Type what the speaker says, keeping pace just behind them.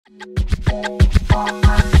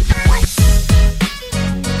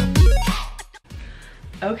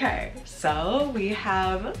Okay, so we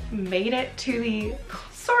have made it to the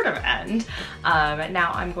sort of end.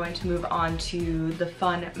 Now I'm going to move on to the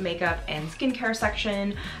fun makeup and skincare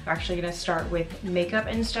section. I'm actually going to start with makeup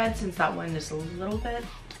instead, since that one is a little bit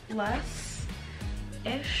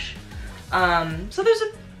less-ish. So there's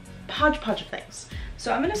a hodgepodge of things.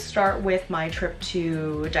 So I'm going to start with my trip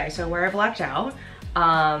to Daiso, where I blacked out.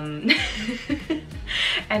 And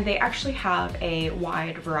they actually have a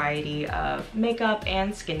wide variety of makeup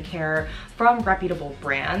and skincare from reputable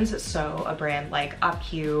brands. So a brand like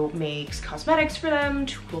Withmu makes cosmetics for them,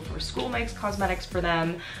 Too Cool for School makes cosmetics for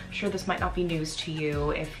them. I'm sure this might not be news to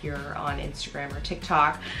you if you're on Instagram or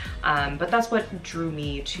TikTok, but that's what drew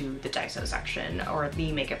me to the Daiso section, or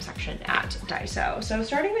the makeup section at Daiso. So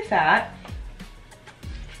starting with that,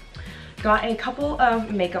 got a couple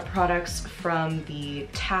of makeup products from the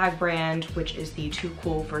Tag brand, which is the Too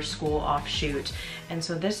Cool for School offshoot. And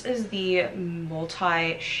so this is the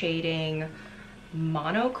multi-shading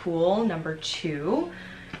Mono Cool number 2.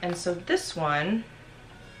 And so this one,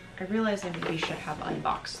 I realized I maybe should have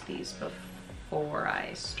unboxed these before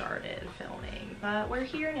I started filming, but we're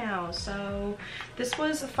here now. So this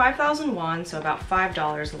was 5,000 won, so about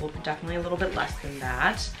 $5, definitely a little bit less than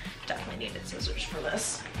that. Definitely needed scissors for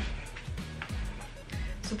this.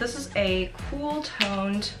 So this is a cool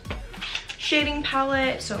toned shading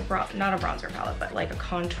palette. So not a bronzer palette, but like a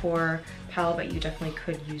contour palette, but you definitely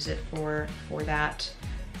could use it for that.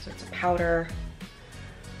 So it's a powder.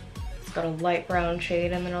 It's got a light brown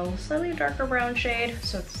shade and then a slightly darker brown shade.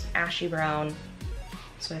 So it's ashy brown.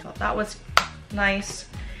 So I thought that was nice.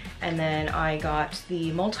 And then I got the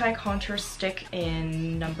multi-contour stick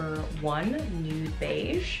in number 1, Nude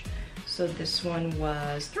Beige. So this one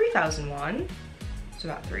was 3,000 won. So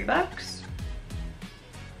about $3.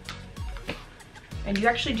 And you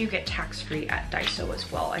actually do get tax-free at Daiso as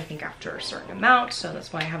well, I think after a certain amount, so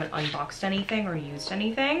that's why I haven't unboxed anything or used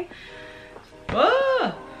anything.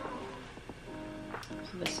 Whoa!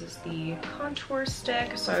 So this is the contour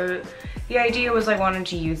stick. So the idea was I wanted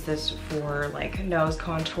to use this for like nose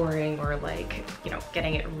contouring, or like, you know,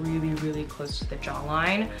 getting it really, really close to the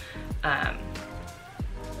jawline. So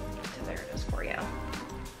there it is for you.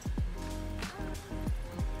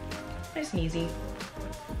 Nice and easy.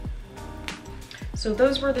 So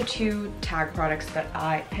those were the 2 Tag products that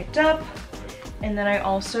I picked up. And then I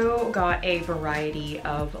also got a variety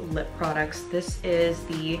of lip products. This is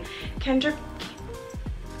the Candy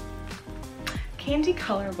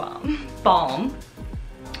Color Balm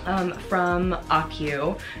from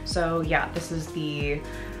Withmu. So yeah, this is the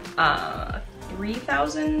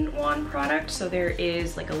 3,000 won product. So there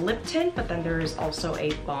is like a lip tint, but then there is also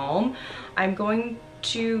a balm. I'm going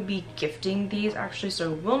to be gifting these actually,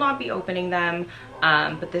 so will not be opening them,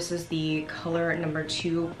 but this is the color number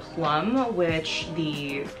 2 Plum, which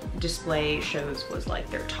the display shows was like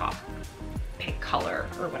their top pick color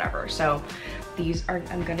or whatever. So these are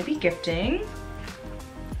I'm gonna be gifting.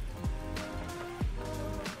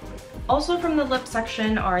 Also from the lip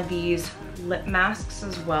section are these lip masks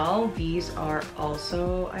as well. These are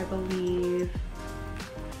also, I believe,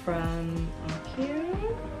 from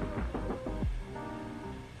Withmu.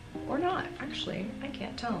 Or not, actually, I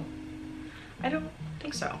can't tell. I don't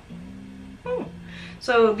think so.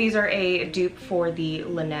 So these are a dupe for the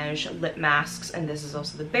Laneige lip masks, and this is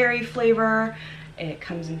also the berry flavor. It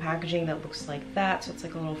comes in packaging that looks like that, so it's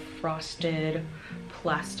like a little frosted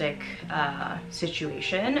plastic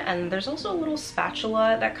situation. And there's also a little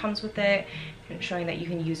spatula that comes with it, showing that you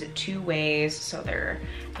can use it 2 ways, so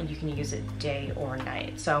and you can use it day or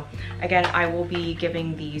night. So again, I will be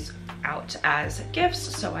giving these out as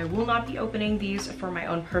gifts, so I will not be opening these for my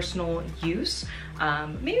own personal use.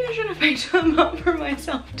 Maybe I should have picked them up for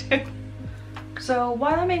myself too. So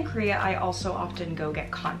while I'm in Korea, I also often go get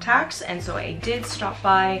contacts, and so I did stop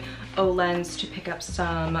by Olens to pick up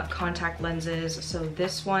some contact lenses. So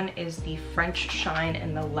this one is the French Shine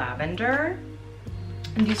in the Lavender.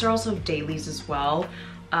 And these are also dailies as well.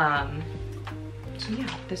 So yeah,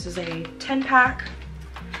 this is a 10-pack.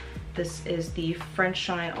 This is the French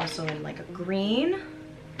Shine, also in like a green,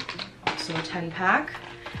 also a 10-pack.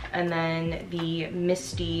 And then the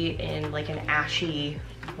Misty in like an ashy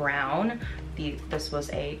brown. This was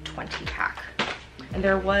a 20-pack. And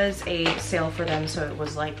there was a sale for them, so it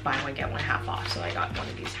was like buy one, get one half off. So I got one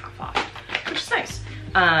of these half off, which is nice.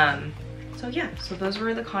 So yeah, so those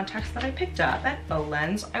were the contacts that I picked up at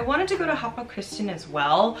Olens. I wanted to go to Hapa Kristen as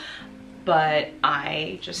well, but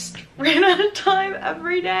I just ran out of time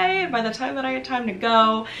every day. And by the time that I had time to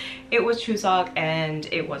go, it was Chuseok and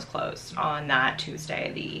it was closed on that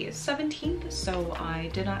Tuesday, the 17th. So I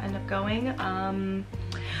did not end up going.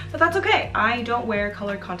 But that's okay. I don't wear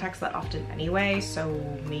colored contacts that often anyway, so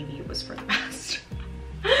maybe it was for the best.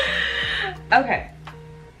 Okay.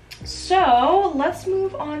 So let's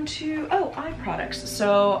move on to, eye products.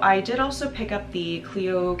 So I did also pick up the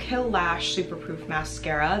Clio Kill Lash Superproof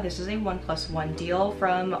Mascara. This is a 1+1 deal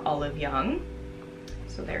from Oliveyoung.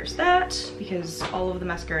 So there's that, because all of the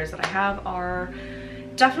mascaras that I have are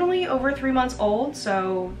definitely over 3 months old,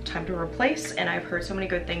 so time to replace. And I've heard so many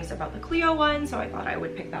good things about the Clio one, so I thought I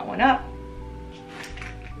would pick that one up.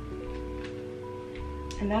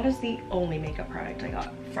 And that is the only makeup product I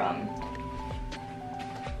got from...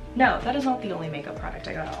 No, that is not the only makeup product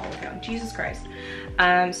I got at Oliveyoung. Jesus Christ.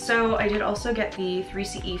 So I did also get the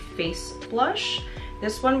 3CE Face Blush.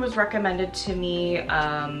 This one was recommended to me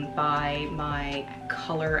by my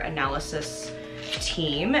color analysis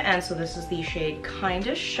team. And so this is the shade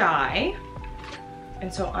Kinda Shy.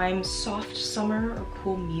 And so I'm Soft Summer or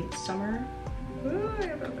Cool Mute Summer. Ooh,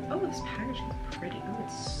 oh, this packaging is pretty. Oh,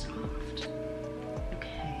 it's soft.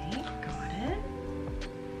 Okay, got it.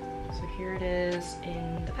 So here it is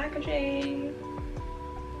in the packaging.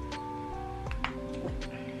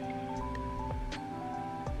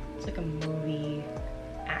 It's like a movie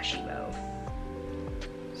ashy mauve.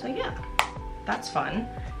 So yeah, that's fun.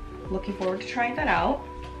 Looking forward to trying that out.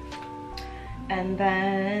 And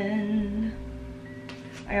then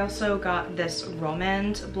I also got this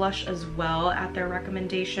Romand blush as well at their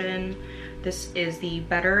recommendation. This is the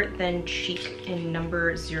Better Than Cheek in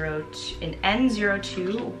number 02, in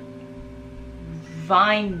N02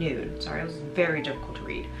 Vine Nude. Sorry, it was very difficult to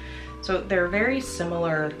read. So they're very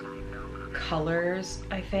similar colors,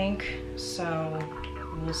 I think. So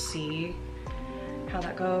we'll see how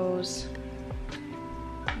that goes.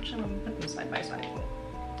 Actually, I'm gonna put them side by side and we'll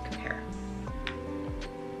compare.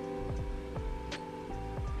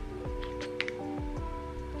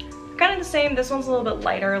 Kind of the same. This one's a little bit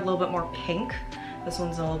lighter, a little bit more pink. This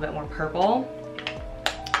one's a little bit more purple.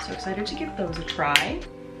 So excited to give those a try.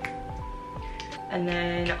 And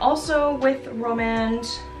then also with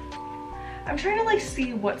Romand, I'm trying to like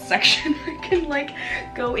see what section I can like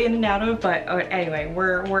go in and out of, but anyway,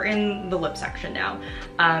 we're in the lip section now.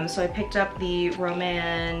 So I picked up the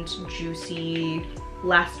Romand Juicy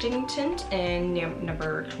Lasting Tint in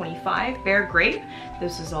number 25, Bare Grape.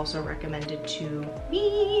 This is also recommended to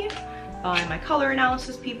me by my color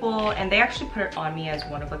analysis people, and they actually put it on me as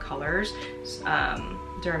one of the colors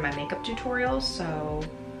during my makeup tutorials, so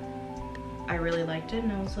I really liked it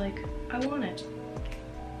and I was like, I want it.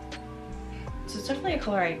 So it's definitely a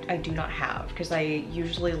color I do not have because I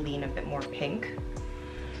usually lean a bit more pink.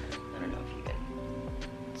 I don't know if you can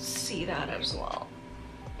see that as well.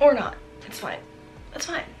 Or not, it's fine. That's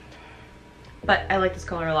fine. But I like this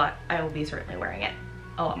color a lot. I will be certainly wearing it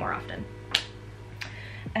a lot more often.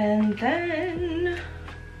 And then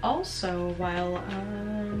also, while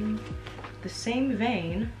on the same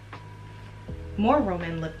vein, more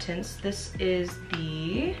Romand lip tints. This is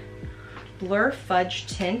the Blur Fudge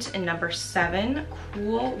Tint in number 7,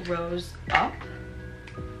 Cool Rose Up.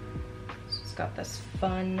 So it's got this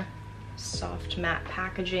fun, soft matte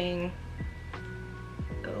packaging.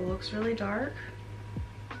 It looks really dark.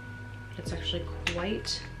 It's actually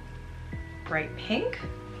quite bright pink.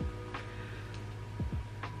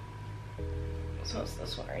 So it's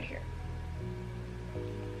this one right here.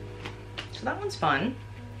 So that one's fun.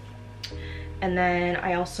 And then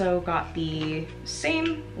I also got the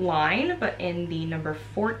same line, but in the number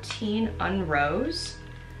 14 Unrose.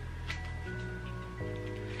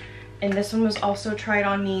 And this one was also tried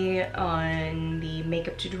on me on the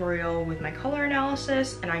makeup tutorial with my color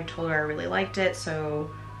analysis, and I told her I really liked it,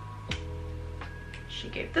 so she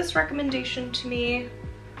gave this recommendation to me.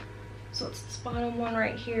 So it's this bottom one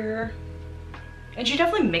right here. And she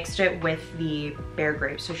definitely mixed it with the Bare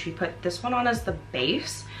Grape. So she put this one on as the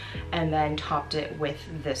base and then topped it with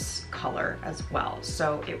this color as well.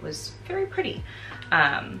 So it was very pretty.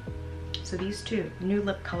 So these two, new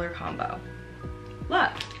lip color combo.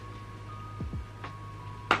 Look.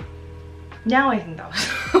 Now I think that was...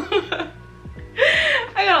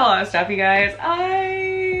 I got a lot of stuff, you guys.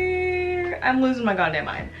 I'm losing my goddamn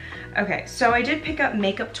mind. Okay, so I did pick up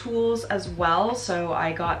makeup tools as well. So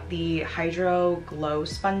I got the Hydro Glow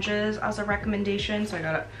sponges as a recommendation. So I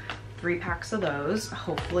got 3 packs of those.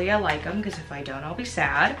 Hopefully I like them, because if I don't, I'll be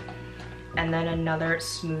sad. And then another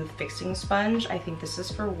smooth fixing sponge. I think this is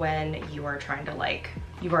for when you are trying to like,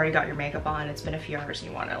 you've already got your makeup on, it's been a few hours and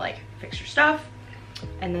you want to like fix your stuff.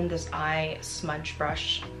 And then this eye smudge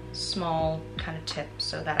brush, small kind of tip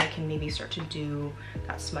so that I can maybe start to do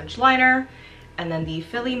that smudge liner. And then the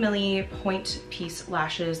Philly Millie point piece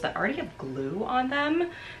lashes that already have glue on them.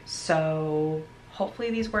 So hopefully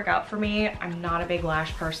these work out for me. I'm not a big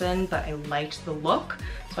lash person, but I liked the look,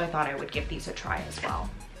 so I thought I would give these a try as well.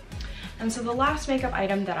 And so the last makeup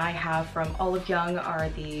item that I have from Oliveyoung are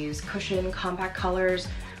these cushion compact covers,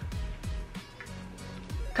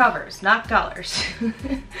 not colors.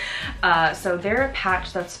 So they're a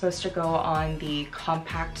patch that's supposed to go on the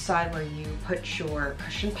compact side where you put your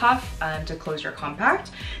cushion puff to close your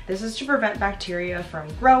compact. This is to prevent bacteria from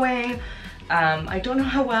growing. I don't know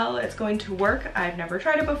how well it's going to work. I've never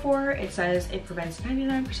tried it before. It says it prevents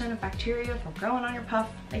 99% of bacteria from growing on your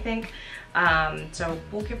puff, I think. So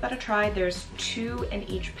we'll give that a try. There's 2 in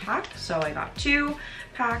each pack, so I got 2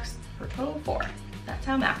 packs for a total of 4. That's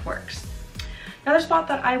how math works. Another spot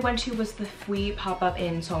that I went to was the Fwee pop-up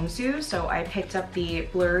in Seongsu, so I picked up the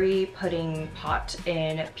Blurry Pudding Pot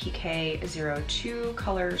in PK02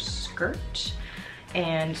 color skirt,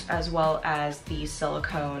 and as well as the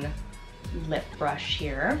silicone lip brush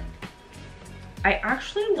here. I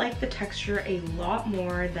actually like the texture a lot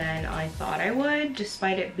more than I thought I would,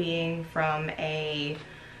 despite it being from a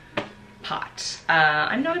pot.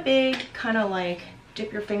 I'm not a big kind of like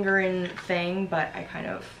dip your finger in thing, but I kind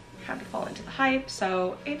of had to fall into the hype,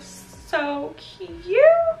 so it's so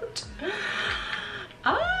cute.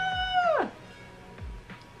 I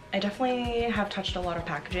definitely have touched a lot of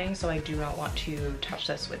packaging, so I do not want to touch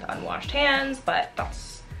this with unwashed hands, but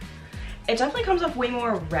it definitely comes off way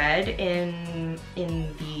more red in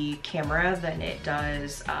the camera than it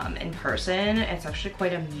does in person. It's actually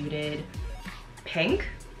quite a muted pink,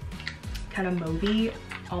 kind of mauvey,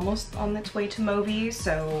 almost on its way to mauvey,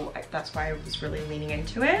 so that's why I was really leaning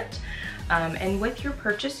into it. And with your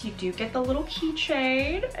purchase, you do get the little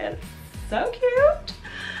keychain. It's so cute.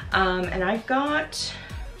 And I've got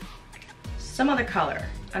some other color.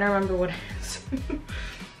 I don't remember what it is.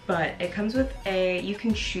 But it comes with you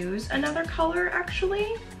can choose another color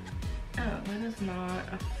actually. Oh, that is not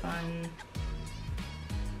a fun,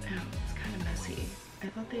 oh, it's kind of messy. I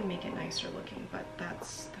thought they'd make it nicer looking, but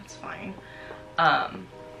that's fine.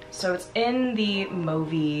 So it's in the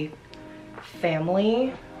mauvey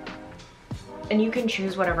family, and you can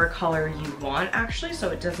choose whatever color you want actually, so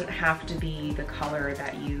it doesn't have to be the color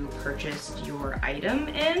that you purchased your item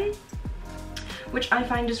in, which I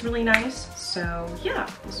find is really nice. So yeah,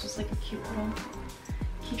 this was like a cute little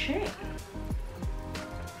keychain.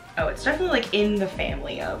 Oh, it's definitely like in the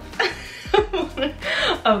family of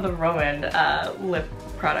of the Roman lip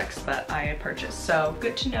products that I had purchased. So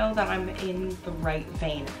good to know that I'm in the right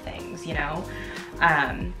vein of things, you know?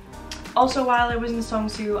 Also, while I was in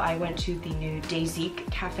Seongsu, I went to the new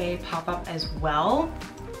Dasique cafe pop-up as well.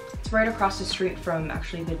 It's right across the street from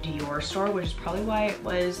actually the Dior store, which is probably why it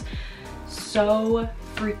was so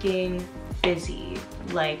freaking busy.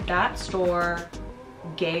 Like, that store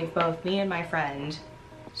gave both me and my friend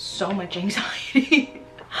so much anxiety.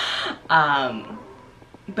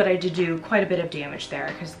 But I did do quite a bit of damage there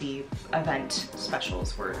because the event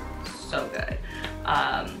specials were so good.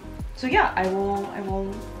 So yeah, I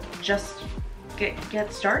will just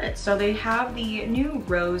get started. So they have the new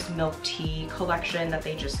rose milk tea collection that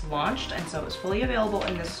they just launched, and so it's fully available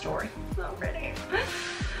in this store. It's so pretty.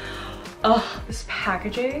 Oh, this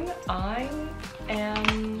packaging, I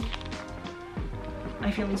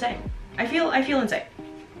feel insane. I feel insane.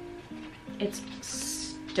 It's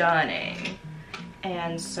stunning.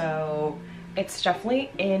 And so it's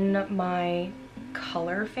definitely in my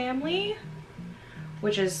color family,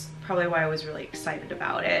 which is probably why I was really excited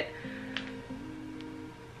about it.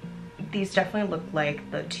 These definitely look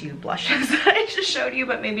like the 2 blushes that I just showed you,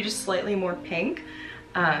 but maybe just slightly more pink.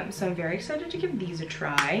 So I'm very excited to give these a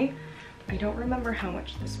try. I don't remember how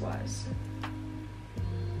much this was.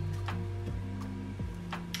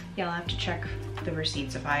 Yeah, I'll have to check the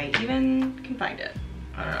receipts if I even can find it.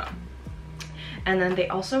 I don't know. And then they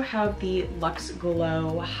also have the Luxe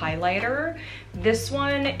Glow highlighter. This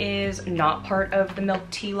one is not part of the milk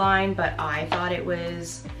tea line, but I thought it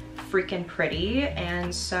was freaking pretty,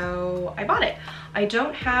 and so I bought it. I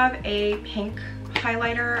don't have a pink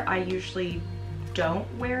highlighter. I usually don't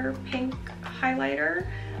wear pink highlighter,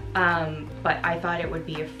 but I thought it would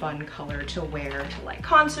be a fun color to wear to like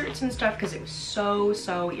concerts and stuff because it was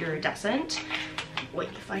so iridescent. Wait,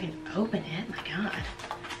 if I can open it, my god.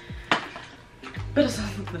 But also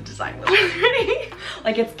the design was pretty.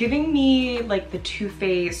 Like, it's giving me like the Too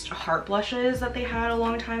Faced heart blushes that they had a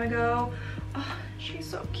long time ago. Oh, she's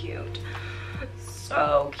so cute.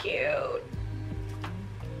 So cute.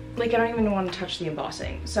 like I don't even want to touch the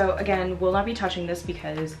embossing. So again, will not be touching this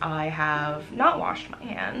because I have not washed my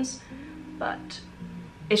hands, but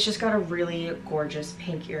it's just got a really gorgeous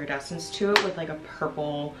pink iridescence to it with like a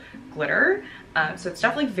purple glitter. So it's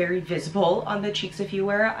definitely very visible on the cheeks if you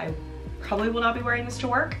wear it. I probably will not be wearing this to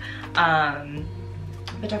work, but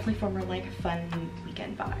definitely for more like fun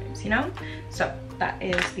weekend vibes, you know? So that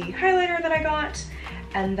is the highlighter that I got.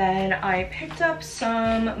 And then I picked up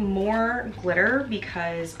some more glitter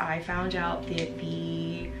because I found out that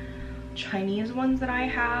the Chinese ones that I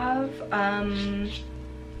have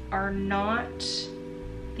are not,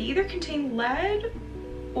 they either contain lead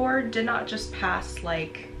or did not just pass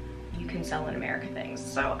like you can sell in America things.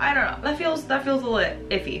 So I don't know, that feels a little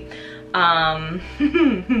iffy.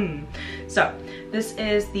 So this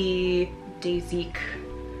is the Dasique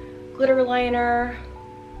glitter liner.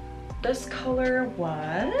 This color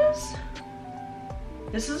was,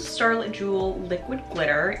 this is a Starlit Jewel liquid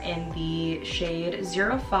glitter in the shade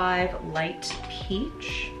 05 Light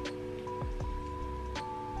Peach.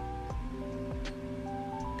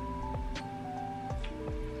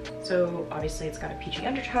 So obviously it's got a peachy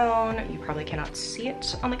undertone. You probably cannot see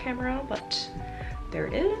it on the camera, but there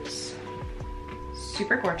it is.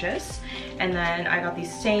 Super gorgeous. And then I got the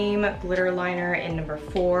same glitter liner in number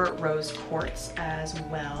 4 Rose Quartz as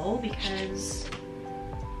well, because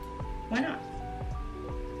why not?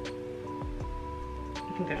 I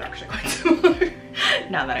think they're actually quite similar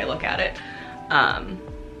now that I look at it.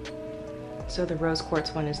 So the Rose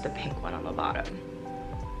Quartz one is the pink one on the bottom.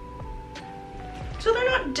 So they're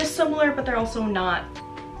not dissimilar, but they're also not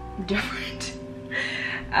different.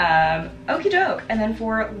 Okie doke. And then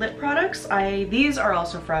for lip products, these are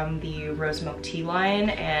also from the Rose Milk Tea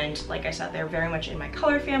line, and like I said, they're very much in my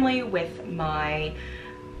color family with my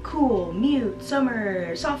cool, mute,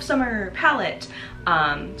 summer, soft summer palette.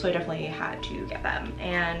 So I definitely had to get them.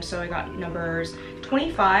 And so I got numbers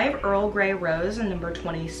 25 Earl Grey Rose and number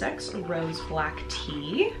 26 Rose Black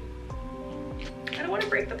Tea. I don't want to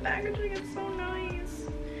break the packaging, it's so nice.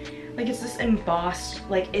 Like it's this embossed,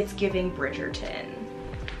 like it's giving Bridgerton.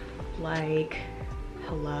 Like,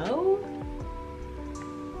 hello?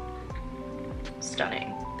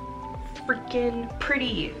 Stunning. Freaking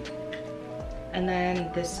pretty. And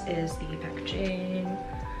then this is the packaging,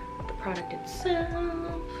 the product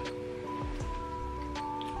itself.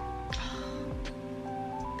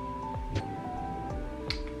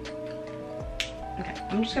 Okay,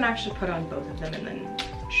 I'm just gonna actually put on both of them and then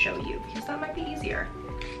show you because that might be easier.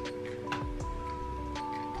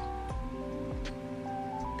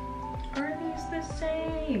 Are these the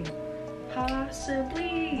same?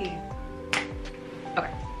 Possibly.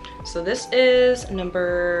 Okay, so this is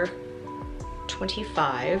number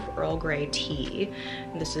 25 Earl Grey Tea,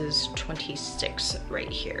 and this is 26 right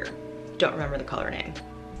here. Don't remember the color name,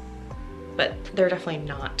 but they're definitely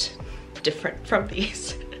not different from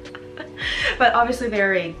these. But obviously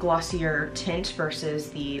they're a glossier tint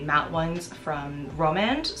versus the matte ones from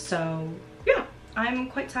Romand, so yeah, I'm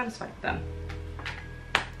quite satisfied with them.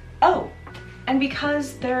 Oh, and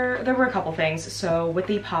because there were a couple things. So with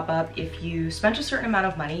the pop-up, if you spent a certain amount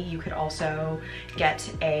of money, you could also get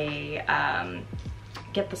a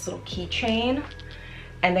get this little keychain,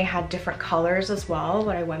 and they had different colors as well,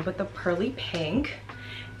 but I went with the pearly pink,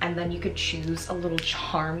 and then you could choose a little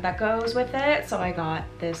charm that goes with it. So I got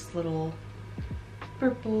this little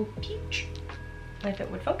purple peach, if it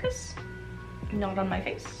would focus, not on my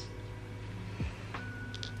face.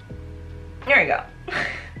 There you go.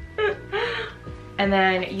 And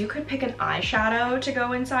then you could pick an eyeshadow to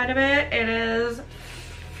go inside of it. It is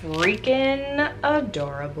freaking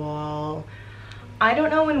adorable. I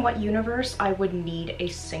don't know in what universe I would need a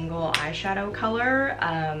single eyeshadow color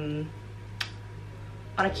on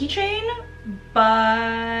a keychain,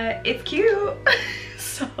 but it's cute.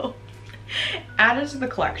 So add it to the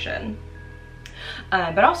collection.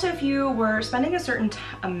 But also if you were spending a certain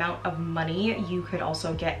amount of money, you could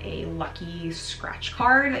also get a lucky scratch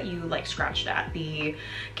card that you like scratched at the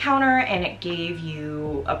counter, and it gave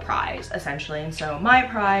you a prize essentially. And so my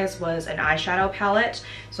prize was an eyeshadow palette.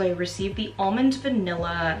 So I received the Almond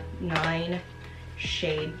Vanilla 9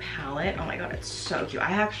 shade palette. Oh my god, it's so cute.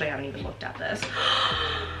 I actually haven't even looked at this.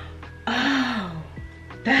 Oh,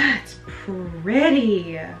 that's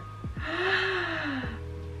pretty.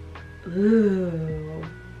 Ooh.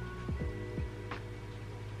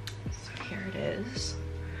 So here it is.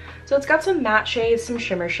 So it's got some matte shades, some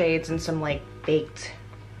shimmer shades, and some like baked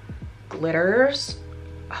glitters.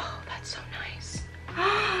 Oh, that's so nice.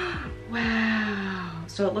 Wow.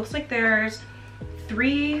 So it looks like there's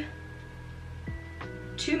two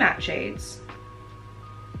matte shades,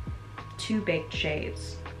 2 baked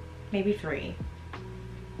shades, maybe 3.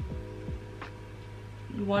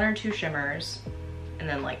 1 or 2 shimmers, and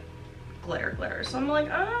then like glitter. So I'm like,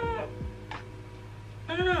 I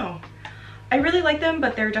don't know. I really like them,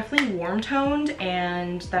 but they're definitely warm toned,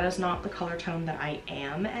 and that is not the color tone that I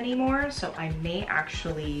am anymore. So I may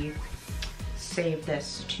actually save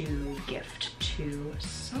this to gift to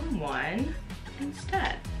someone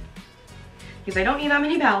instead, because I don't need that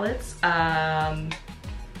many palettes, because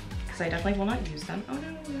I definitely will not use them. Oh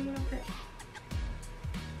no, we went over it.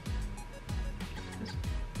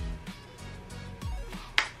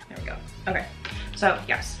 There we go. Okay, so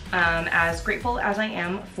yes, as grateful as I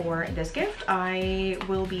am for this gift, I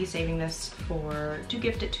will be saving this to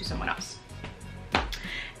gift it to someone else.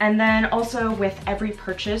 And then also with every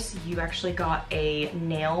purchase, you actually got a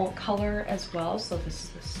nail color as well. So this is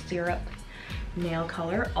the syrup nail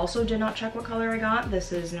color. Also did not check what color I got.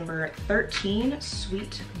 This is number 13,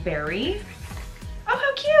 Sweet Berry. Oh,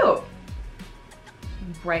 how cute.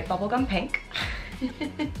 Bright bubblegum pink.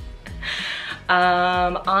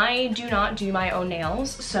 I do not do my own nails,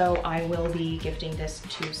 so I will be gifting this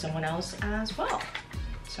to someone else as well.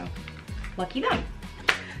 So lucky them.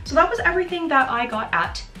 So that was everything that I got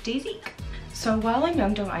at Dasique. So while in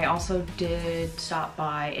Myeongdong, I also did stop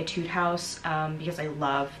by Etude House because I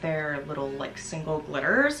love their little like single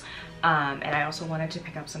glitters. And I also wanted to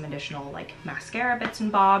pick up some additional like mascara bits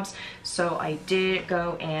and bobs. So I did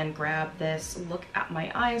go and grab this Look at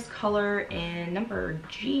My Eyes color in number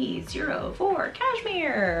G04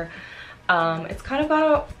 Cashmere. It's kind of got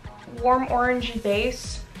a warm orangey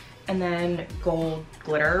base and then gold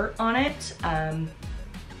glitter on it. A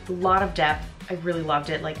lot of depth. I really loved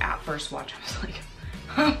it. Like at first watch, I was like,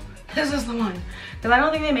 huh, this is the one. Because I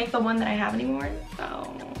don't think they make the one that I have anymore.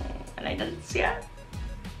 So, and I didn't see it.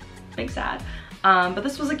 Big sad. But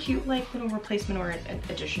this was a cute like little replacement or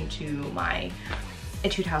addition to my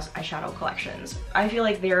Etude House eyeshadow collections. I feel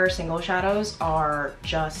like their single shadows are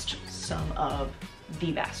just some of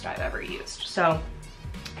the best I've ever used. So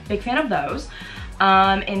big fan of those.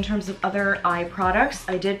 In terms of other eye products,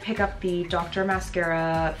 I did pick up the Dr.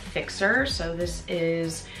 Mascara Fixer. So this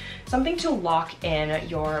is something to lock in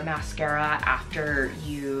your mascara after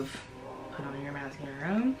you've put on your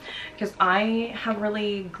mascara, because I have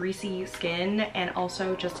really greasy skin, and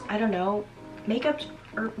also just, I don't know, makeup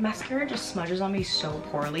or mascara just smudges on me so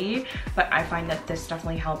poorly, but I find that this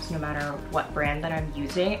definitely helps no matter what brand that I'm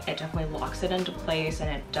using. It definitely locks it into place, and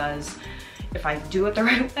it does, if I do it the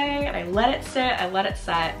right way and I let it sit, I let it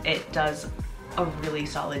set, it does a really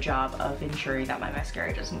solid job of ensuring that my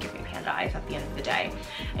mascara doesn't give me panda eyes at the end of the day.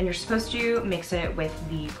 And you're supposed to mix it with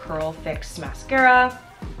the Curl Fix mascara.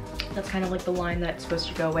 That's kind of like the line that it's supposed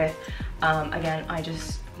to go with. Again, I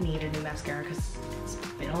just need a new mascara because it's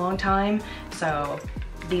been a long time. So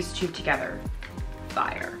these two together,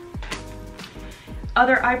 fire.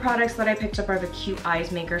 Other eye products that I picked up are the Cute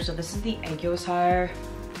Eyes Maker. So this is the Aegyossar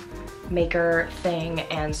maker thing.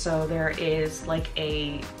 And so there is like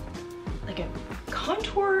a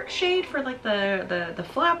contour shade for like the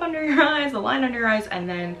flap under your eyes, the line under your eyes, and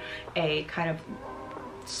then a kind of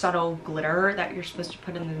subtle glitter that you're supposed to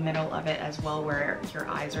put in the middle of it as well, where your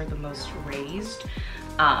eyes are the most raised,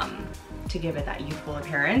 to give it that youthful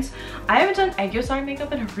appearance. I haven't done Aegyossar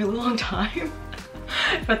makeup in a really long time,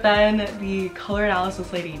 but then the color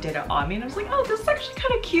analysis lady did it on me and I was like, oh, this is actually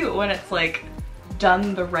kind of cute when it's like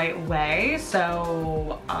done the right way.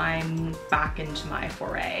 So I'm back into my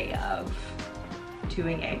foray of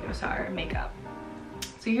doing Aegyossar makeup.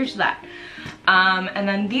 So here's that. And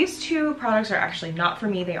then these two products are actually not for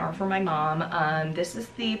me, they are for my mom. This is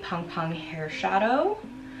the Pang Pang hair shadow.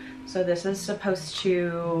 So this is supposed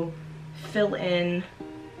to fill in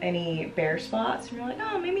any bare spots. And you're like,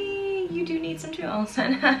 oh, maybe you do need some too,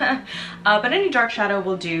 Allison. But any dark shadow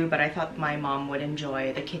will do, but I thought my mom would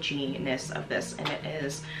enjoy the kitschiness of this, and it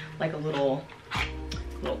is like a little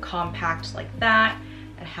compact like that.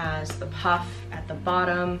 It has the puff at the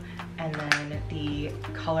bottom and then the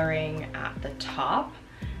coloring at the top.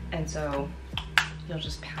 And so you'll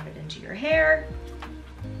just pat it into your hair,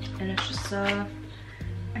 and it's just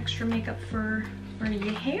extra makeup for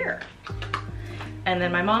your hair. And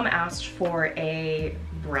then my mom asked for a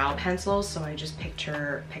brow pencil, so I just picked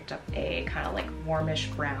up a kind of like warmish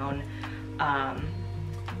brown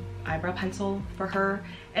eyebrow pencil for her.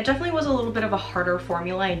 It definitely was a little bit of a harder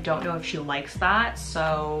formula. I don't know if she likes that,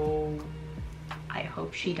 so I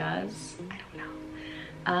hope she does. I don't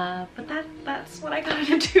know. But that's what I got at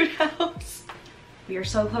Etude House. We are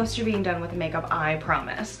so close to being done with the makeup, I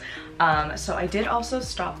promise. So I did also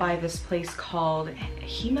stop by this place called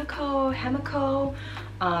Himiko.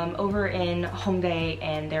 over in Hongdae,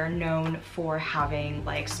 and they're known for having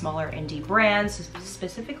like smaller indie brands,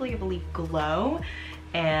 specifically I believe Glow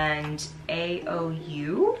and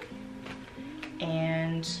AOU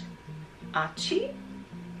and Achi.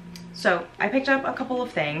 So I picked up a couple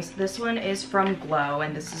of things. This one is from Glow,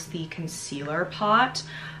 and this is the concealer pot.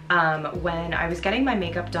 When I was getting my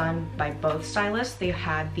makeup done by both stylists, they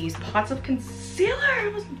had these pots of concealer. I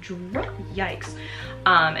was drunk, yikes.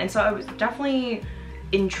 And so I was definitely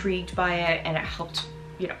intrigued by it, and it helped,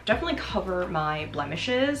 you know, definitely cover my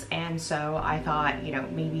blemishes. And so I thought, you know,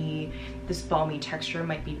 maybe this balmy texture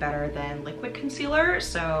might be better than liquid concealer.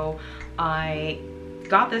 So I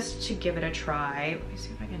got this to give it a try. Let me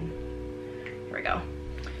see if I can, here we go.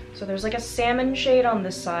 So there's like a salmon shade on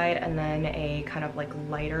this side and then a kind of like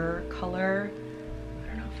lighter color. I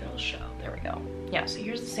don't know if it'll show. There we go. Yeah, so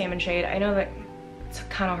here's the salmon shade. I know that it's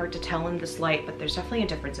kind of hard to tell in this light, but there's definitely a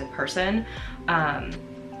difference in person.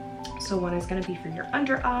 So one is gonna be for your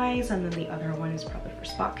under eyes, and then the other one is probably for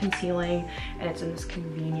spot concealing, and it's in this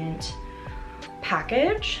convenient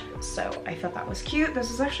package. So I thought that was cute.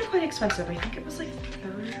 This is actually quite expensive. I think it was like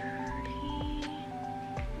 30.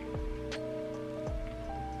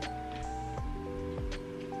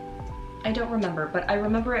 I don't remember, but I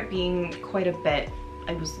remember it being quite a bit.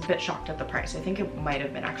 I was a bit shocked at the price. I think it might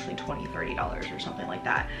have been actually $20, $30 or something like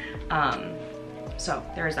that. So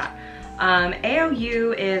there's that.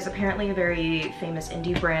 AOU is apparently a very famous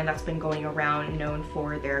indie brand that's been going around, known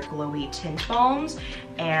for their glowy tint balms,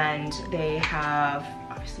 and they have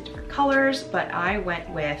obviously different colors, but I went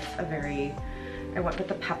with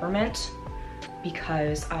the peppermint,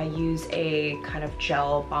 because I use a kind of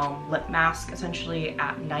gel balm lip mask essentially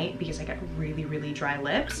at night because I get really, really dry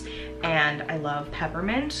lips, and I love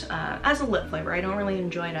peppermint as a lip flavor. I don't really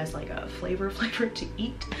enjoy it as like a flavor to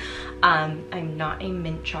eat. I'm not a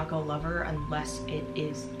mint choco lover unless it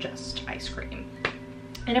is just ice cream.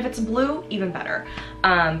 And if it's blue, even better.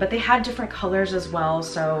 But they had different colors as well,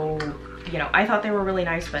 so you know, I thought they were really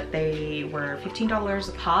nice, but they were $15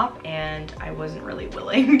 a pop, and I wasn't really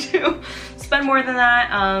willing to spend more than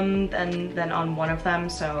that than on one of them,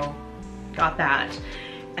 so got that.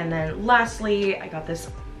 And then lastly, I got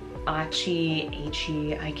this Achi,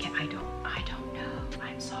 I don't know,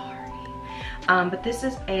 I'm sorry. But this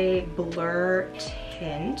is a blur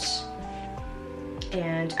tint,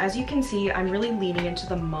 and as you can see, I'm really leaning into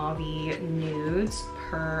the mauve-y nudes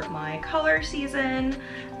per my color season.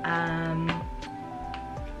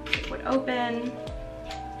 It would open.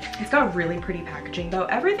 It's got really pretty packaging though.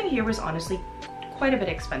 Everything here was honestly quite a bit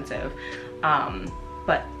expensive,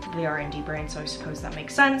 but they are indie brands, so I suppose that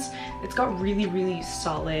makes sense. It's got really, really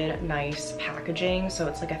solid, nice packaging, so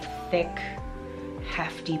it's like a thick,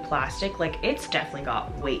 hefty plastic. Like, it's definitely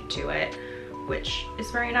got weight to it, which is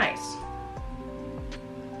very nice.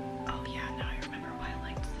 Oh yeah, now I remember why I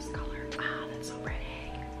liked this color. Ah, that's so pretty.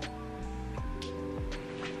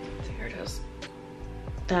 So here it is.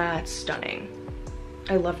 That's stunning.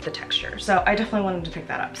 I loved the texture, so I definitely wanted to pick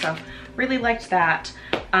that up. So really liked that.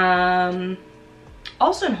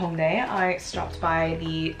 Also in Hongdae, I stopped by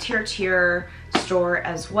the Tier store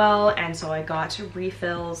as well, and so I got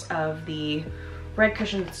refills of the red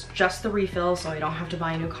cushion. It's just the refill, so I don't have to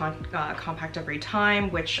buy a new compact every time,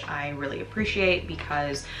 which I really appreciate,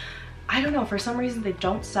 because I don't know, for some reason they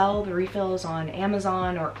don't sell the refills on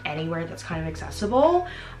Amazon or anywhere that's kind of accessible.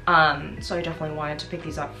 So I definitely wanted to pick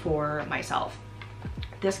these up for myself.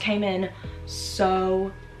 This came in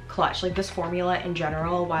so clutch. Like, this formula in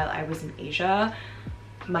general, while I was in Asia,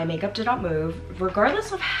 my makeup did not move.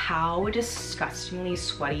 Regardless of how disgustingly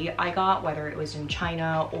sweaty I got, whether it was in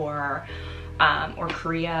China or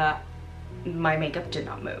Korea, my makeup did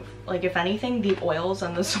not move. Like, if anything, the oils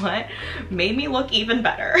and the sweat made me look even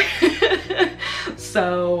better.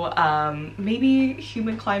 So maybe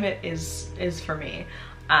human climate is for me.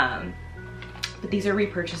 But these are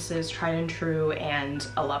repurchases, tried and true, and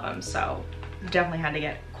I love them, so definitely had to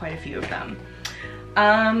get quite a few of them.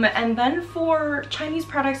 And then for Chinese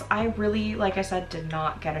products, I really, like I said, did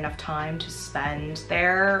not get enough time to spend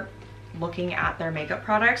there looking at their makeup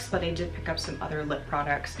products, but I did pick up some other lip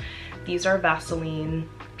products. These are Vaseline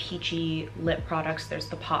peachy lip products. There's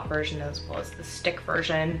the pot version as well as the stick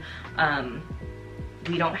version.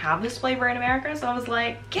 We don't have this flavor in America, so I was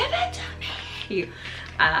like, give it to me.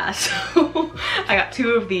 So I got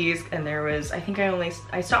 2 of these, and there was, I think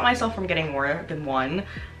I stopped myself from getting more than one.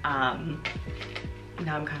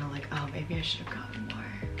 Now I'm kind of like, oh, maybe I should have gotten more.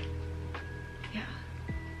 Yeah,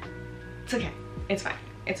 it's okay, it's fine,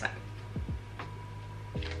 it's fine.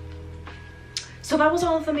 So that was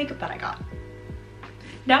all of the makeup that I got.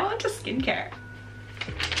 Now on to skincare.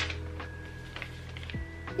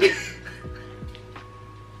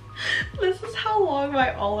 long my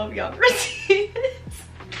Oliveyoung receipt is.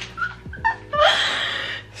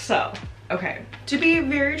 So, okay, to be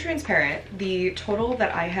very transparent, the total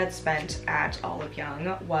that I had spent at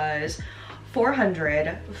Oliveyoung was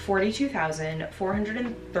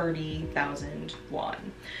 442,430,000 won.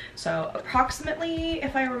 So approximately,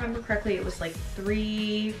 if I remember correctly, it was like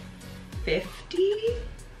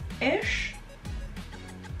 350-ish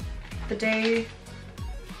the day.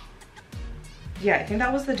 Yeah, I think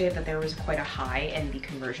that was the day that there was quite a high in the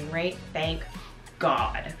conversion rate. Thank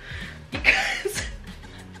God. Because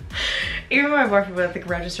even my boyfriend at the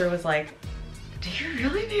register was like, do you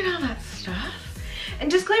really need all that stuff? And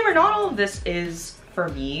disclaimer, not all of this is for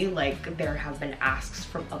me. Like, there have been asks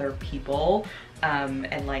from other people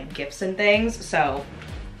and like gifts and things. So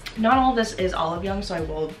not all of this is Oliveyoung, so I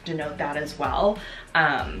will denote that as well.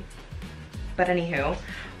 But anywho,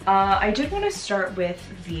 I did want to start with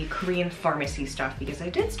the Korean pharmacy stuff because I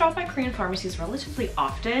did stop by Korean pharmacies relatively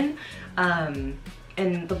often.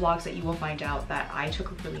 In the vlogs that you will find out that I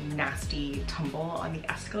took a really nasty tumble on the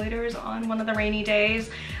escalators on one of the rainy days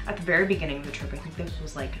at the very beginning of the trip. I think this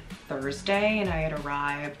was like Thursday and I had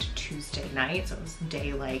arrived Tuesday night, so it was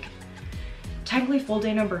day like technically full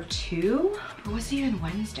day number 2, or was it even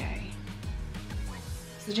Wednesday?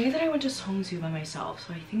 It's the day that I went to Seongsu by myself,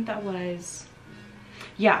 so I think that was,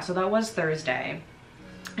 yeah, so that was Thursday.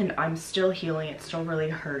 And I'm still healing. It still really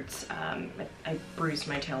hurts. I bruised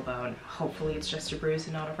my tailbone. Hopefully it's just a bruise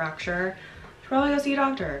and not a fracture. Should probably go see a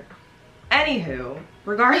doctor. Anywho,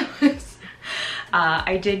 regardless,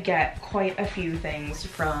 I did get quite a few things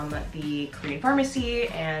from the Korean pharmacy,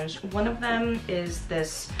 and one of them is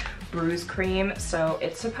this bruise cream. So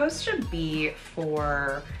it's supposed to be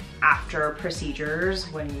for after procedures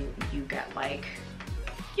when you get like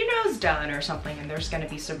your nose done or something and there's gonna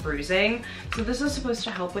be some bruising. So this is supposed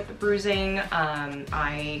to help with the bruising.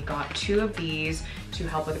 I got 2 of these to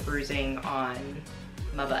help with the bruising on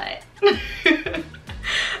my butt.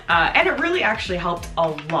 And it really actually helped a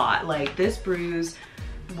lot. Like, this bruise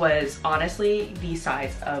was honestly the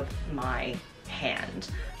size of my hand.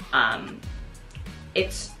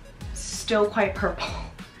 It's still quite purple,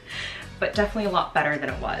 but definitely a lot better than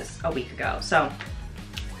it was a week ago. So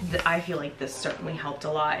I feel like this certainly helped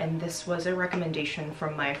a lot, and this was a recommendation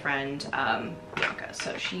from my friend Bianca,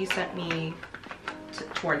 so she sent me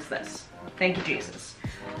towards this. Thank you, Jesus.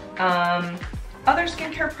 Other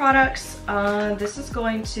skincare products, this is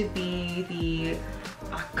going to be the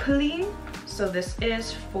Clean. So this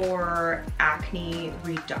is for acne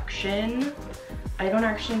reduction. I don't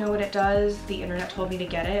actually know what it does. The internet told me to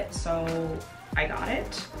get it, so I got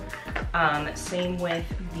it. Same with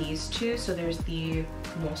these two. So there's the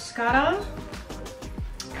Moscara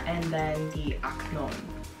and then the Acnon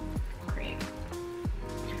cream.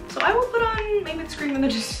 So I will put on maybe the screen and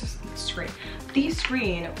the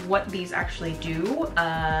screen what these actually do.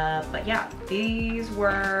 But yeah, these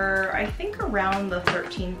were I think around the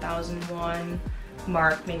 13,000 won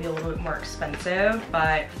mark, maybe a little bit more expensive,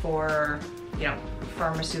 but for, you know,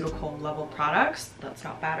 pharmaceutical level products, that's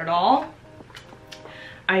not bad at all.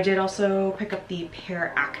 I did also pick up the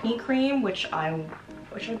Pear Acne Cream, which I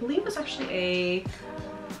believe is actually a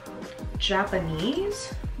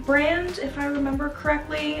Japanese brand, if I remember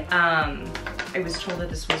correctly. I was told that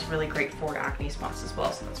this was really great for acne spots as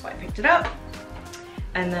well, so that's why I picked it up.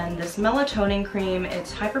 And then this Melatonin Cream,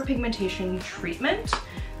 it's hyperpigmentation treatment.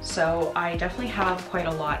 So I definitely have quite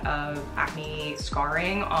a lot of acne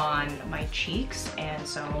scarring on my cheeks, and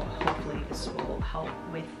so hopefully this will help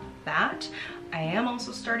with that. I am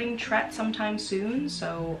also starting Tret sometime soon,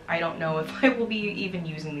 so I don't know if I will be even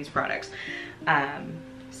using these products.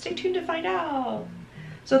 Stay tuned to find out.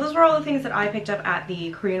 So those were all the things that I picked up at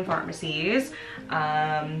the Korean pharmacies.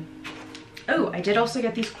 Oh, I did also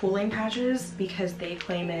get these cooling patches because they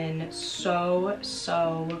came in so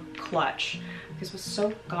clutch. This was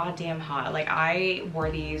so goddamn hot. Like, I wore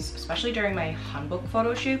these, especially during my hanbok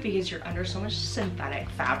photo shoot, because you're under so much synthetic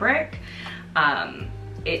fabric.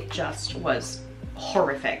 It just was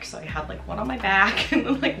horrific. So I had like one on my back and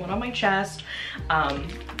then like one on my chest.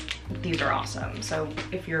 These are awesome. So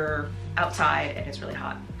if you're outside and it's really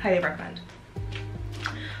hot, highly recommend.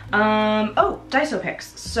 Oh, Daiso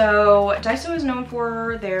picks. So Daiso is known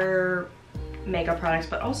for their makeup products,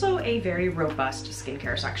 but also a very robust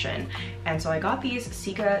skincare section. And so I got these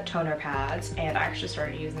Cica toner pads, and I actually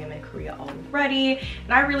started using them in Korea already,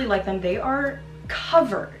 and I really like them. They are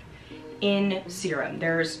covered in serum.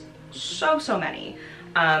 There's so many.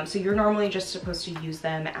 So you're normally just supposed to use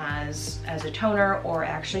them as a toner, or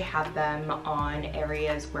actually have them on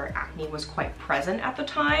areas where acne was quite present at the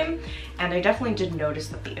time. And I definitely did notice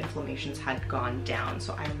that the inflammations had gone down.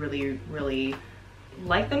 So I really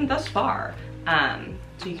like them thus far.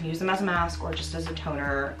 So you can use them as a mask or just as a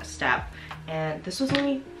toner, a step. And this was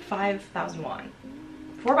only 5,000 won.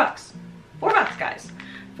 $4. $4, guys,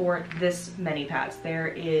 for this many pads. There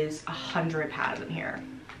is 100 pads in here.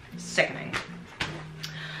 Sickening.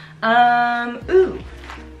 Ooh,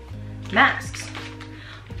 masks.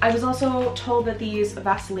 I was also told that these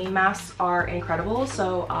Vaseline masks are incredible,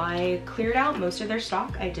 so I cleared out most of their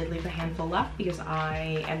stock. I did leave a handful left because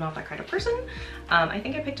I am not that kind of person. I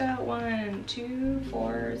think I picked out 1, 2,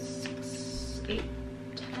 4, 6, 8,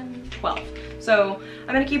 10, 12. So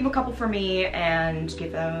I'm gonna keep a couple for me and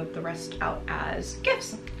give the rest out as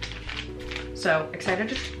gifts. So excited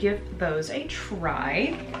to give those a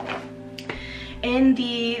try. In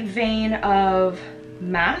the vein of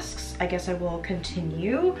masks, I guess I will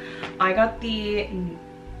continue. I got the,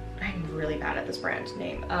 I'm really bad at this brand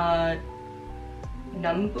name,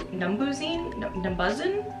 Numbuzin?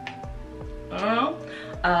 I don't know.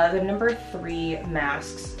 The number 3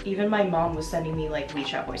 masks. Even my mom was sending me like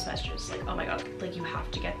WeChat voice messages like, oh my god, like you have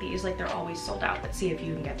to get these, like they're always sold out, let's see if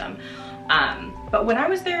you can get them. But when I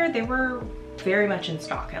was there, they were very much in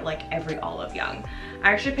stock at like every Oliveyoung.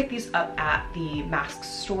 I actually picked these up at the mask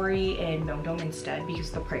story in Myeongdong instead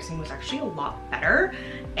because the pricing was actually a lot better,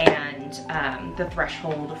 and the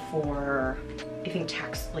threshold for, I think,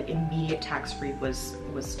 tax, like immediate tax-free was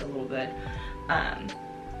a little bit,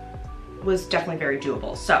 was definitely very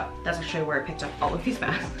doable. So that's actually where I picked up all of these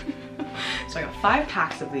masks. So I got 5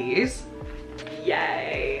 packs of these.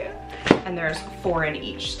 Yay! And there's 4 in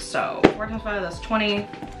each. So 4 times 5, that's 20.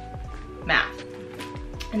 Math.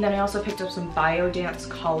 And then I also picked up some Biodance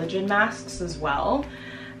collagen masks as well.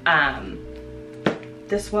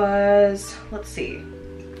 This was, let's see,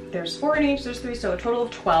 there's 4 in each, there's 3, so a total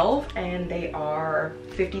of 12, and they are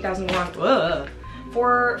 50,000 won,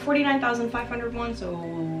 for 49,500 won,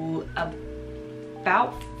 so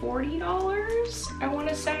about $40, I want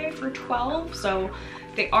to say, for 12. So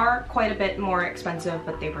they are quite a bit more expensive,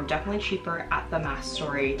 but they were definitely cheaper at the mask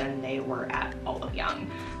story than they were at Oliveyoung.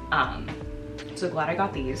 So glad I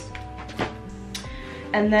got these.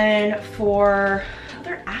 And then for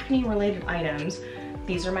other acne related items,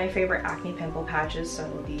 these are my favorite acne pimple patches. So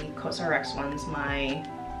the COSRX ones,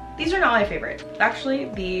 these are not my favorite. Actually,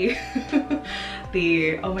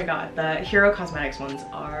 oh my god, the Hero Cosmetics ones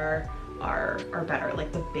are better,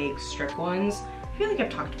 like the big strip ones. I feel like I've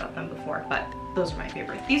talked about them before, but those are my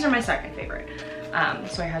favorite. These are my second favorite.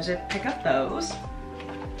 So I had to pick up those.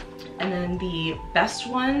 And then the best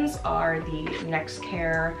ones are the Next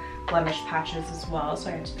Care blemish patches as well. So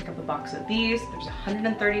I had to pick up a box of these. There's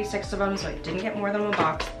 136 of them, so I didn't get more than one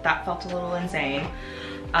box. That felt a little insane.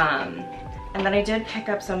 And then I did pick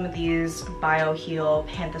up some of these BioHeal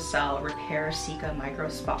Panthacell Repair Cica Micro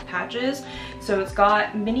Spot patches. So it's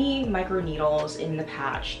got mini micro needles in the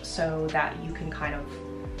patch so that you can kind of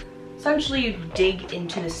essentially dig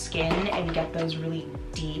into the skin and get those really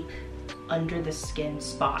deep under the skin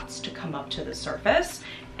spots to come up to the surface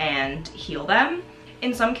and heal them.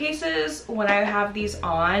 In some cases, when I have these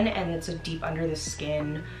on and it's a deep under the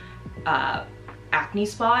skin acne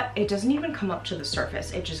spot, it doesn't even come up to the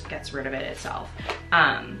surface, it just gets rid of it itself.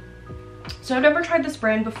 So I've never tried this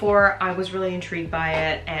brand before. I was really intrigued by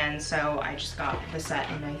it, and so I just got the set,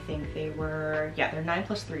 and I think they were, yeah, they're 9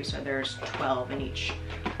 plus 3, so there's 12 in each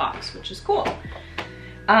box, which is cool.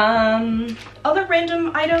 Other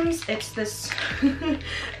random items, it's this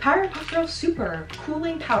Powerpuff Girls Super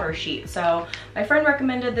Cooling Powder Sheet. So my friend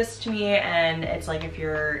recommended this to me, and it's like if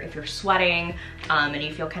you're sweating and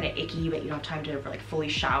you feel kind of icky but you don't have time to like fully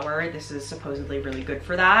shower, this is supposedly really good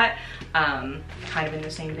for that. Kind of in the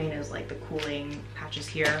same vein as like the cooling patches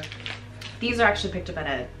here. These are actually picked up at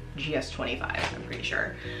a GS25, I'm pretty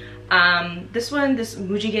sure. This one, this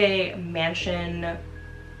Muji Mansion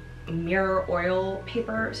mirror oil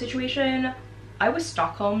paper situation, I was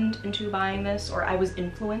Stockholmed into buying this, or I was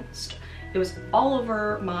influenced. It was all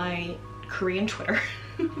over my Korean Twitter.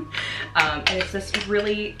 And it's this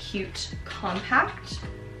really cute compact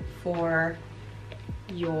for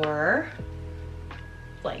your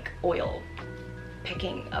like oil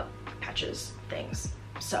picking up patches things.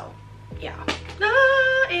 So yeah,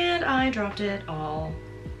 and I dropped it all.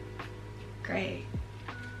 Great.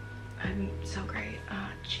 I'm so great.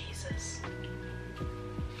 Jesus.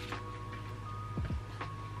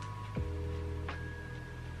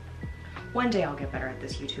 One day I'll get better at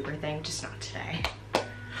this YouTuber thing, just not today.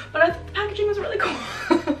 But I thought the packaging was really cool.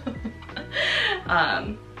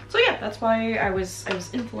 So yeah, that's why I was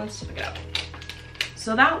influenced to pick it up.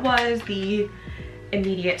 So that was the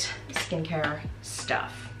immediate skincare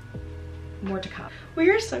stuff. More to come. We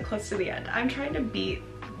are so close to the end. I'm trying to beat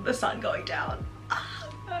the sun going down.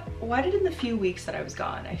 Why did in the few weeks that I was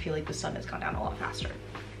gone, I feel like the sun has gone down a lot faster?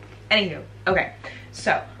 Anywho, okay,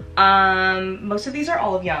 so most of these are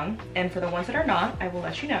Oliveyoung, and for the ones that are not, I will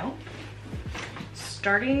let you know.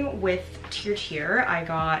 Starting with Tier, I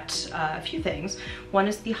got a few things. One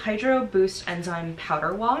is the Hydro Boost Enzyme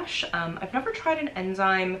Powder Wash. I've never tried an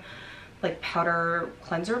enzyme like powder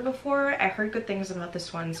cleanser before. I heard good things about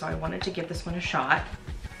this one, so I wanted to give this one a shot.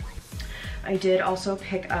 I did also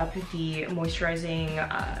pick up the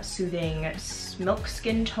moisturizing, soothing milk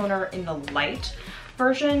skin toner in the light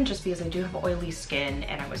version, just because I do have oily skin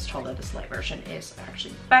and I was told that this light version is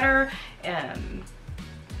actually better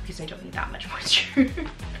because I don't need that much moisture.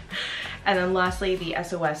 And then lastly, the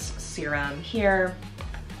SOS serum here.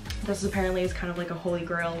 This apparently is kind of like a holy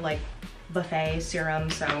grail, like buffet serum.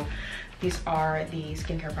 So these are the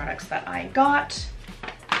skincare products that I got.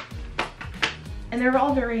 And they're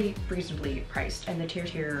all very reasonably priced, and the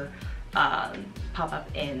Tier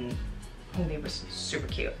pop-up in Hongdae was super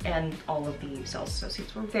cute, and all of the sales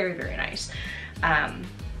associates were very, very nice.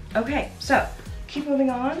 Okay, so keep moving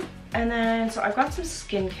on. And then, so I've got some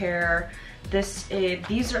skincare.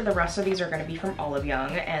 The rest of these are gonna be from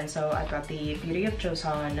Oliveyoung, and so I've got the Beauty of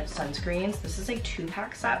Joseon sunscreens. This is a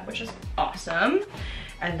 2-pack set, which is awesome.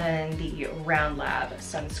 And then the Round Lab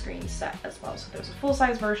sunscreen set as well. So there's a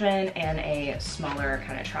full-size version and a smaller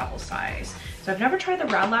kind of travel size. So I've never tried the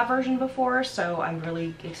Round Lab version before, so I'm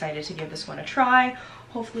really excited to give this one a try.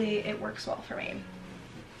 Hopefully it works well for me.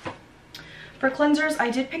 For cleansers,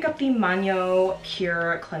 I did pick up the Manyo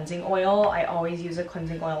Pure Cleansing Oil. I always use a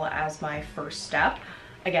cleansing oil as my first step.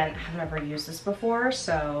 Again, I've never used this before,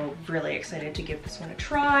 so really excited to give this one a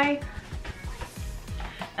try.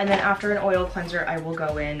 And then after an oil cleanser, I will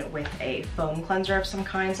go in with a foam cleanser of some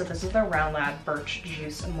kind. So this is the Round Lab Birch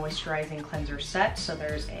Juice Moisturizing Cleanser Set. So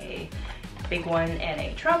there's a big one and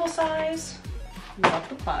a travel size. Love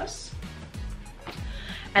the plus.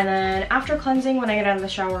 And then after cleansing, when I get out of the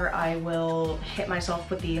shower, I will hit myself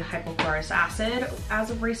with the hypochlorous acid as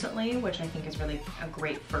of recently, which I think is really a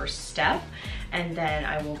great first step. And then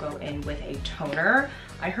I will go in with a toner.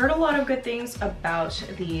 I heard a lot of good things about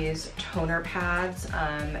these toner pads.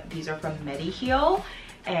 These are from Mediheal,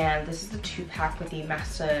 and this is the 2-pack with the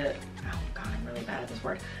oh god, I'm really bad at this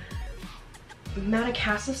word.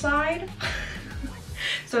 Madecassicide.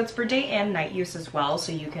 So it's for day and night use as well,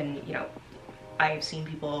 so you can, you know, I've seen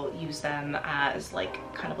people use them as like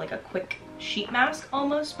kind of like a quick sheet mask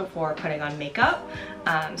almost before putting on makeup,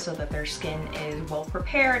 so that their skin is well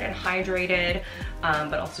prepared and hydrated,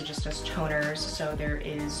 but also just as toners. So there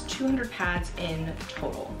is 200 pads in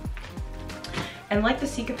total. And like the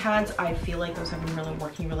Dasique pads, I feel like those have been really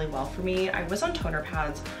working really well for me. I was on toner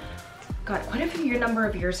pads, God, quite a number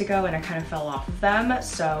of years ago, and I kind of fell off of them.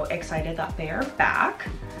 So excited that they are back.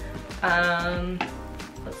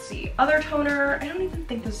 Let's see, other toner. I don't even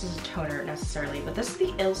think this is a toner necessarily, but this is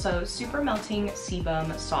the Ilso Super Melting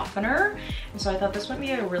Sebum Softener. And so I thought this would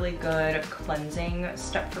be a really good cleansing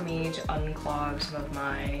step for me to unclog some of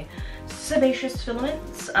my sebaceous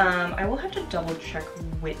filaments. I will have to double check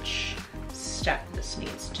which step this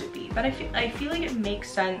needs to be, but I feel like it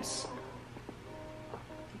makes sense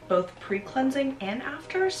both pre-cleansing and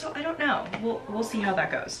after, so I don't know. We'll see how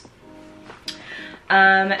that goes.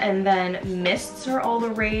 And then mists are all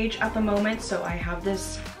the rage at the moment. So I have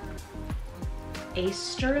this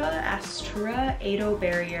Astra Ado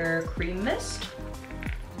Barrier Cream Mist.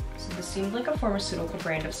 So this seemed like a pharmaceutical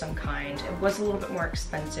brand of some kind. It was a little bit more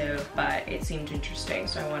expensive, but it seemed interesting,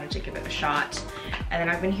 so I wanted to give it a shot. And then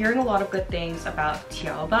I've been hearing a lot of good things about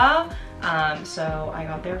Tiaoba. So I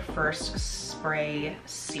got their first spray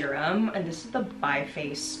serum, and this is the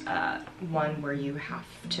Bi-Face one where you have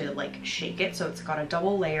to like shake it. So it's got a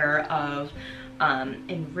double layer of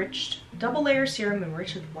double layer serum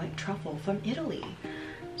enriched with white truffle from Italy.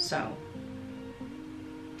 So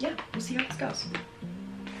yeah, we'll see how this goes.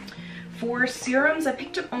 For serums, I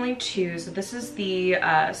picked up only 2. So this is the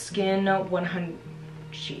Skin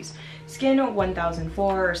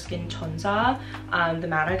 1004 or Skin Chonsa, the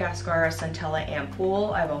Madagascar Centella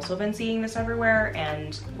Ampoule. I've also been seeing this everywhere,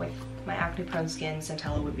 and with my acne prone skin,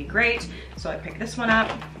 Centella would be great. So I picked this one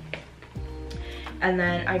up. And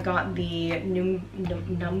then I got the God,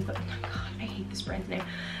 I hate this brand's name.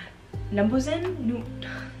 Numbuzin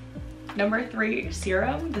number 3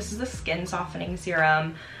 serum. This is a skin softening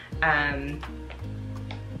serum.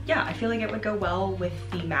 Yeah, I feel like it would go well with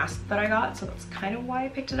the mask that I got, so that's kind of why I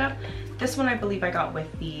picked it up. This one I believe I got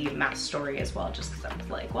with the mask story as well, just because I was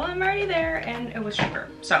like, well, I'm already there, and it was cheaper,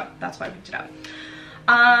 so that's why I picked it up.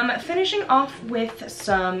 Finishing off with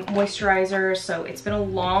some moisturizer. So it's been a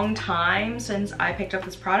long time since I picked up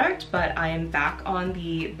this product, but I am back on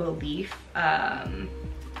the Belief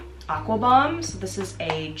Aqua Bomb. So this is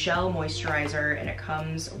a gel moisturizer and it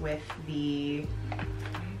comes with the,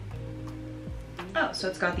 oh, so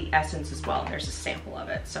it's got the essence as well. And there's a sample of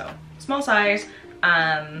it. So small size.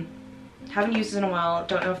 Haven't used it in a while.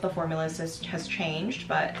 Don't know if the formula has changed,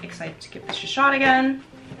 but excited to give this a shot again.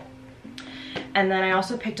 And then I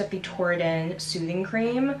also picked up the Torridin Soothing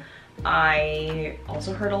Cream. I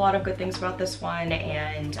also heard a lot of good things about this one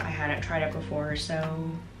and I hadn't tried it before, so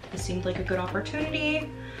this seemed like a good opportunity.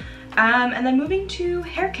 And then moving to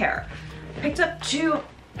hair care. Picked up 2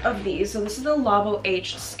 of these. So this is the Labo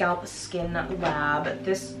H Scalp Skin Lab.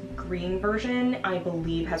 This green version, I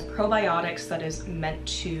believe, has probiotics that is meant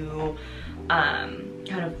to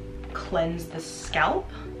kind of cleanse the scalp.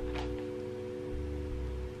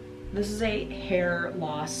 This is a hair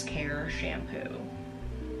loss care shampoo.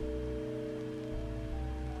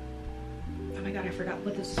 Oh my god, I forgot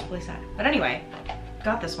what this display said. But anyway,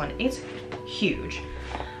 got this one. It's huge.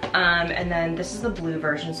 And then this is the blue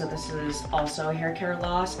version, so this is also hair care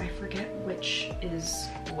loss. I forget which is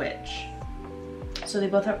which. So they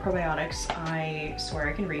both have probiotics, I swear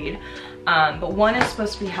I can read. But one is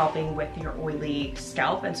supposed to be helping with your oily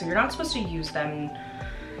scalp, and so you're not supposed to use them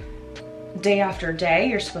day after day.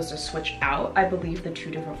 You're supposed to switch out, I believe, the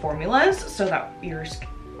 2 different formulas so that your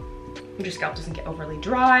scalp doesn't get overly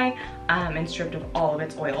dry and stripped of all of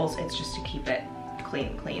its oils. It's just to keep it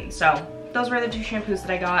clean. So those were the 2 shampoos that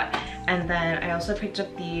I got. And then I also picked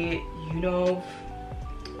up the Unove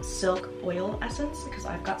Silk Oil Essence because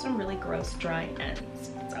I've got some really gross dry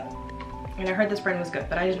ends. So, and I heard this brand was good,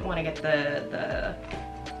 but I didn't want to get the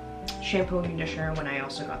shampoo and conditioner when I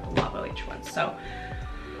also got the Labo H one. So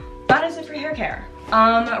that is it for hair care.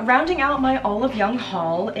 Rounding out my Oliveyoung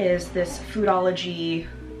haul is this Foodology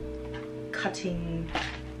cutting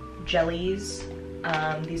jellies.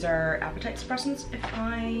 These are appetite suppressants, if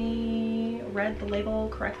I read the label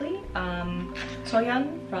correctly.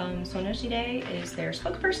 Soyeon from Sonoside is their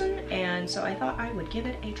spokesperson, and so I thought I would give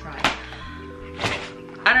it a try.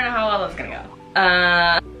 I don't know how well that's gonna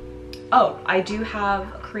go. Oh, I do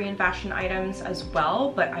have Korean fashion items as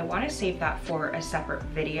well, but I want to save that for a separate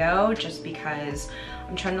video just because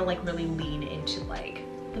I'm trying to like really lean into like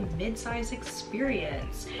the mid-size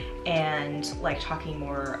experience and like talking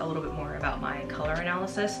a little bit more about my color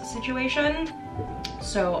analysis situation.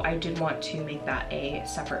 So I did want to make that a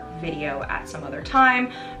separate video at some other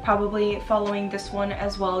time, probably following this one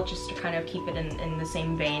as well, just to kind of keep it in the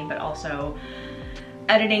same vein, but also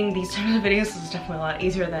editing these types of videos is definitely a lot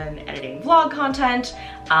easier than editing vlog content.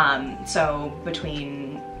 So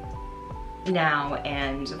between now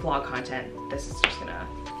and vlog content, this is just gonna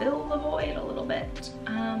fill the void a little bit.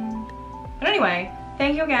 But anyway,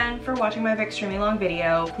 thank you again for watching my extremely long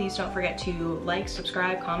video. Please don't forget to like,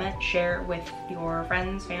 subscribe, comment, share with your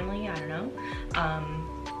friends, family, I don't know.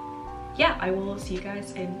 Yeah, I will see you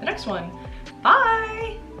guys in the next one.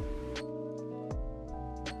 Bye!